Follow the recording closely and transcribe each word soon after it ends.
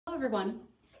everyone.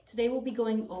 Today we'll be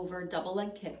going over double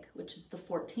leg kick, which is the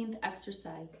 14th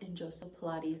exercise in Joseph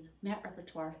Pilates mat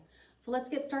repertoire. So let's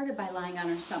get started by lying on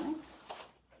our stomach.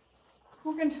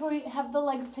 We're going to have the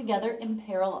legs together in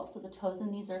parallel, so the toes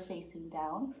and knees are facing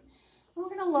down. And we're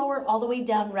going to lower all the way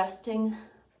down, resting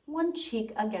one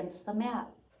cheek against the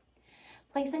mat.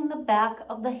 Placing the back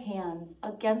of the hands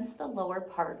against the lower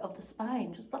part of the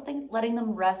spine, just letting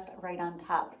them rest right on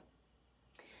top.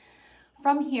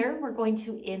 From here, we're going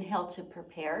to inhale to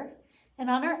prepare, and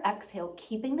on our exhale,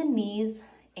 keeping the knees,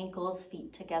 ankles,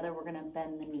 feet together, we're going to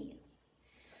bend the knees.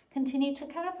 Continue to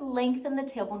kind of lengthen the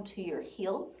tailbone to your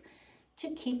heels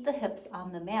to keep the hips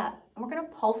on the mat. And we're going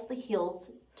to pulse the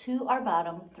heels to our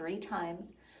bottom 3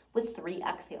 times with 3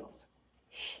 exhales.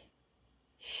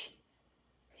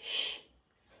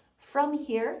 From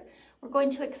here, we're going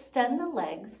to extend the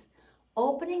legs,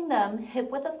 opening them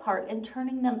hip width apart and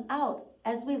turning them out.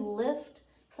 As we lift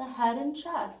the head and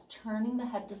chest, turning the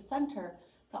head to center,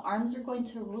 the arms are going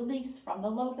to release from the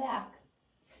low back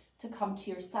to come to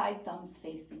your side, thumbs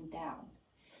facing down.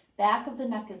 Back of the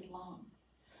neck is long.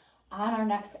 On our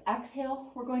next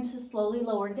exhale, we're going to slowly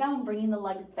lower down, bringing the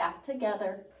legs back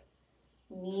together,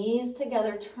 knees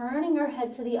together, turning our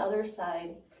head to the other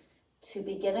side to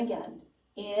begin again.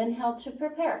 Inhale to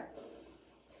prepare.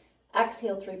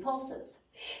 Exhale, 3 pulses.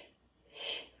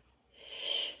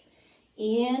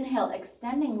 Inhale,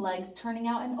 extending legs, turning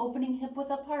out and opening hip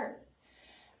width apart.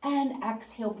 And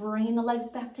exhale, bringing the legs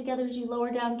back together as you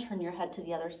lower down, turn your head to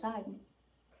the other side.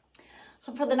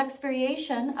 So for the next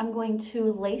variation, I'm going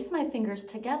to lace my fingers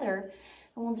together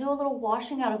and we'll do a little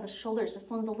washing out of the shoulders. This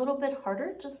one's a little bit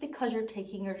harder just because you're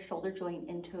taking your shoulder joint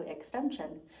into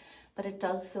extension, but it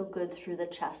does feel good through the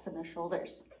chest and the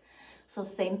shoulders. So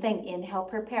same thing, inhale,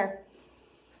 prepare.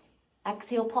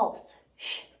 Exhale, pulse.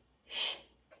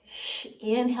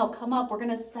 Inhale, come up. We're going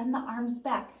to send the arms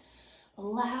back,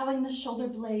 allowing the shoulder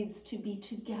blades to be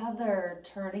together,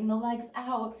 turning the legs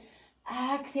out.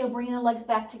 Exhale, bringing the legs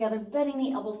back together, bending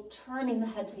the elbows, turning the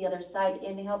head to the other side.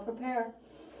 Inhale, prepare.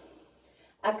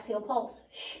 Exhale, pulse.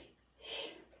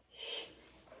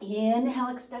 Inhale,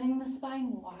 extending the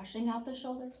spine, washing out the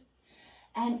shoulders.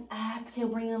 And exhale,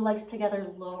 bringing the legs together,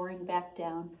 lowering back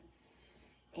down.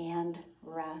 And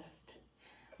rest.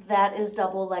 That is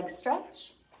double leg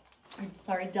stretch.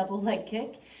 Double leg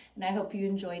kick, and I hope you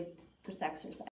enjoyed this exercise.